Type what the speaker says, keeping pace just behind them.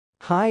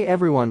Hi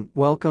everyone,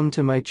 welcome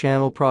to my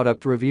channel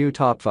Product Review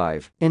Top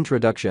 5.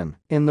 Introduction.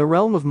 In the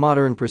realm of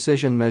modern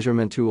precision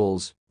measurement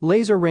tools,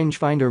 laser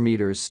rangefinder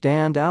meters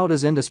stand out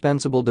as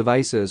indispensable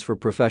devices for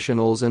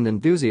professionals and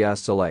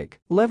enthusiasts alike.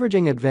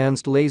 Leveraging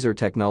advanced laser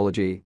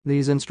technology,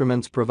 these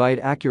instruments provide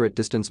accurate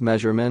distance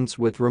measurements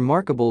with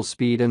remarkable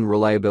speed and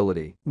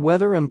reliability.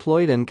 Whether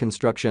employed in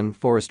construction,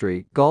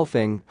 forestry,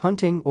 golfing,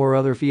 hunting, or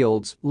other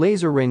fields,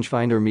 laser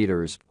rangefinder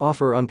meters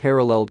offer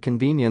unparalleled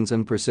convenience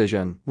and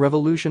precision,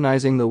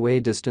 revolutionizing the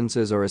way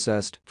distances are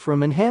assessed.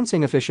 From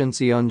enhancing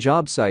efficiency on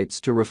job sites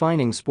to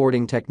refining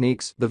sporting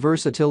techniques, the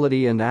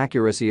versatility and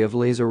accuracy of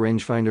laser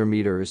rangefinder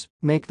meters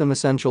make them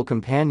essential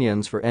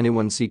companions for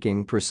anyone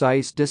seeking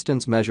precise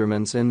distance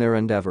measurements in their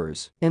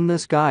endeavors. In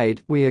this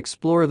guide, we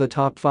explore the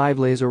top 5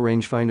 laser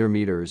rangefinder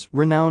meters,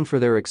 renowned for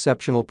their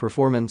exceptional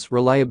performance,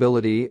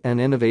 reliability, and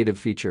innovative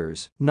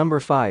features. Number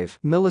 5.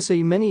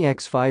 Mileseey Mini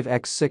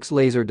X5X6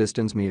 Laser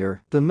Distance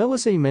Meter. The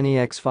Mileseey Mini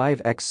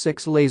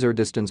X5X6 Laser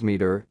Distance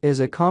Meter is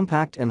a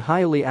compact and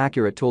highly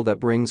accurate tool that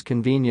brings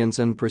convenience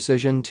and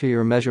precision to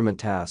your measurement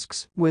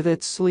tasks. With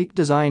its sleek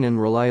design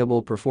and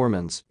reliable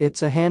performance,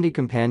 it's a handy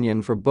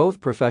companion for both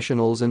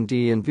professionals and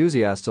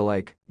enthusiasts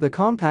alike. The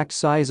compact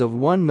size of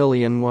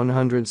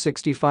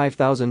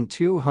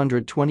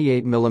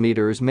 1,165,228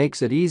 mm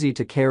makes it easy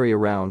to carry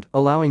around,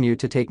 allowing you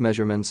to take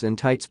measurements in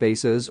tight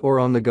spaces or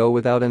on the go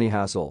without any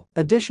hassle.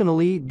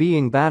 Additionally,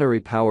 being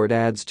battery-powered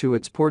adds to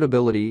its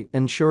portability,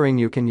 ensuring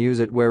you can use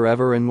it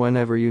wherever and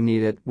whenever you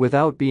need it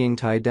without being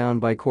tied down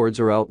by cords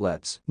or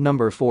outlets.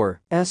 Number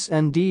 4.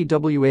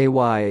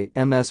 SNDWAY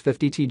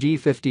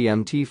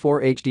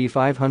MS50TG50MT4 HD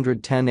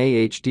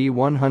 510A HD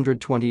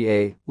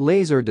 120A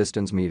Laser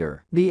Distance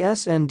Meter. The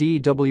SNDWAY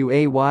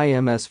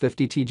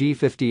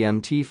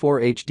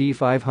MS50TG50MT4 HD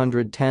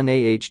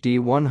 510A HD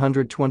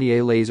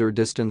 120A Laser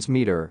Distance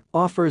Meter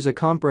offers a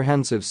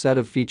comprehensive set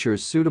of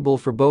features suitable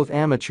for both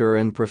amateur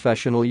and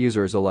professional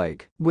users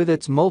alike. With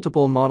its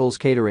multiple models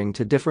catering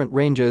to different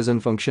ranges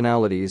and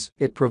functionalities,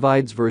 it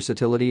provides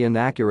versatility and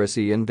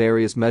accuracy in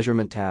various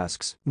measurement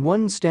tasks.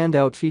 One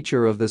standout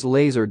feature of this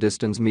laser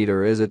distance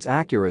meter is its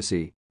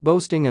accuracy,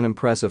 boasting an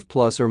impressive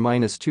plus or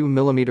minus 2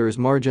 mm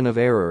margin of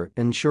error,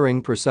 ensuring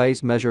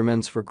precise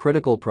measurements for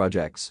critical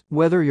projects.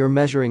 Whether you're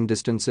measuring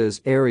distances,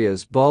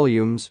 areas,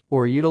 volumes,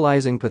 or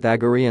utilizing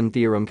Pythagorean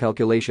theorem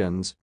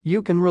calculations,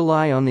 you can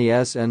rely on the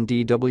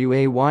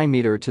SNDWAY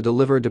meter to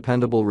deliver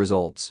dependable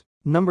results.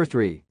 Number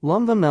 3.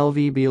 LOMVUM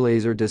LVB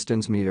Laser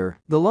Distance Meter.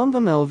 The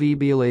LOMVUM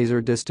LVB Laser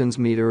Distance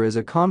Meter is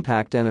a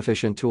compact and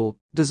efficient tool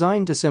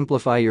designed to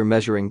simplify your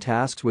measuring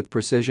tasks with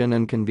precision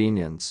and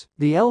convenience.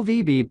 The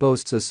LVB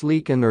boasts a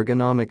sleek and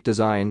ergonomic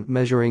design,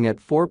 measuring at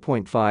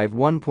 4.5,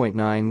 1.9,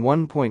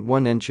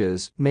 1.1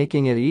 inches,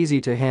 making it easy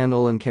to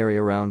handle and carry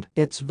around.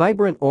 Its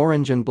vibrant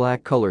orange and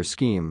black color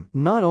scheme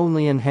not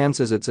only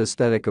enhances its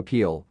aesthetic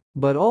appeal,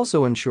 but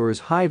also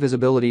ensures high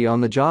visibility on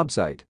the job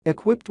site.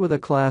 Equipped with a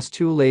Class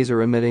 2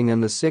 laser emitting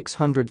in the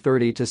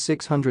 630 to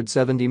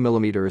 670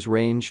 mm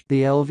range,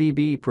 the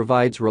LVB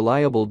provides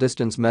reliable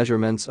distance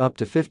measurements up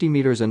to 50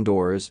 meters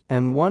indoors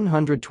and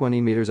 120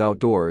 meters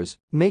outdoors,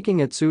 making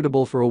it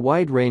suitable for a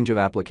wide range of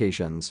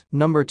applications.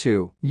 Number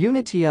 2.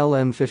 UNI-T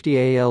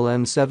LM50A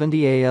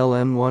LM70A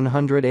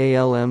LM100A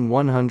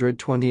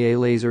LM120A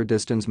Laser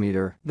Distance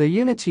Meter. The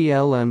UNI-T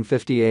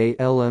LM50A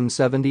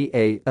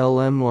LM70A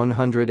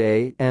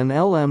LM100A and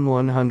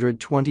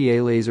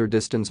LM120A laser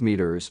distance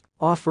meters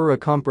offer a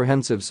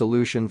comprehensive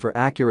solution for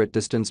accurate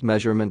distance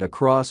measurement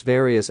across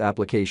various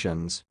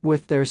applications.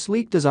 With their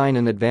sleek design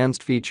and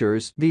advanced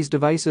features, these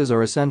devices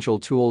are essential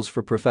tools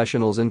for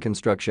professionals in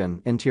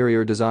construction,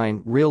 interior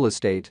design, real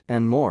estate,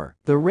 and more.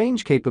 The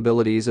range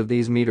capabilities of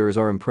these meters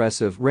are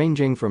impressive,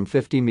 ranging from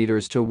 50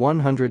 meters to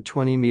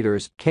 120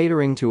 meters,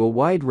 catering to a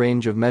wide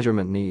range of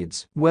measurement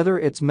needs. Whether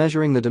it's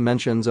measuring the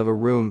dimensions of a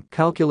room,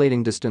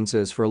 calculating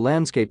distances for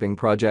landscaping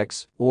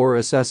projects, or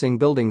assessing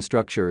building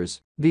structures,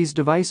 these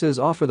devices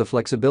offer the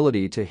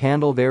flexibility to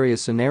handle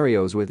various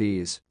scenarios with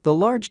ease. The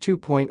large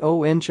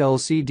 2.0-inch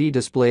LCD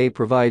display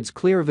provides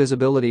clear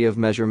visibility of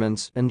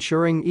measurements,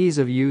 ensuring ease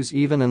of use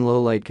even in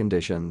low-light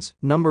conditions.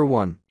 Number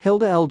 1.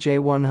 HILDA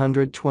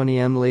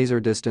LJ120M Laser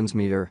Distance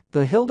Meter.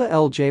 The HILDA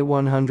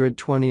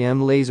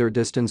LJ120M Laser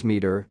Distance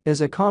Meter is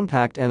a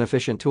compact and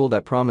efficient tool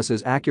that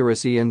promises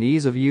accuracy and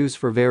ease of use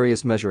for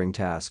various measuring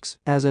tasks.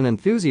 As an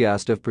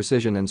enthusiast of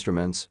precision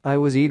instruments, I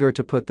was eager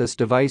to put this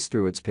device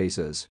through its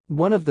paces.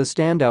 One of the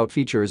standout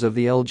features of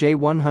the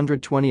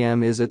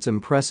LJ120M is its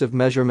impressive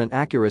measurement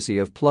accuracy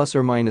of plus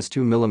or minus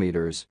 2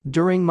 mm.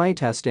 During my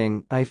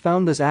testing, I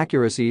found this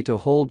accuracy to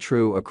hold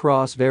true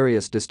across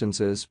various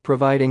distances,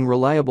 providing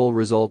reliable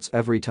results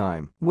every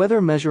time.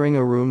 Whether measuring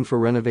a room for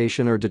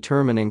renovation or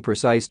determining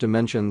precise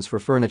dimensions for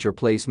furniture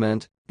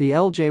placement, the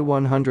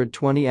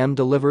LJ120M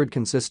delivered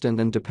consistent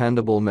and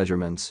dependable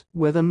measurements.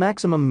 With a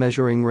maximum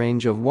measuring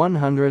range of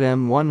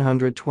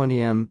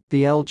 100m/120m,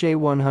 the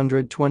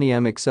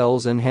LJ120M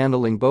excels in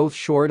handling both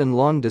short and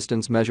long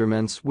distance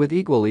measurements with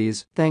equal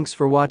ease. Thanks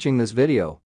for watching this video.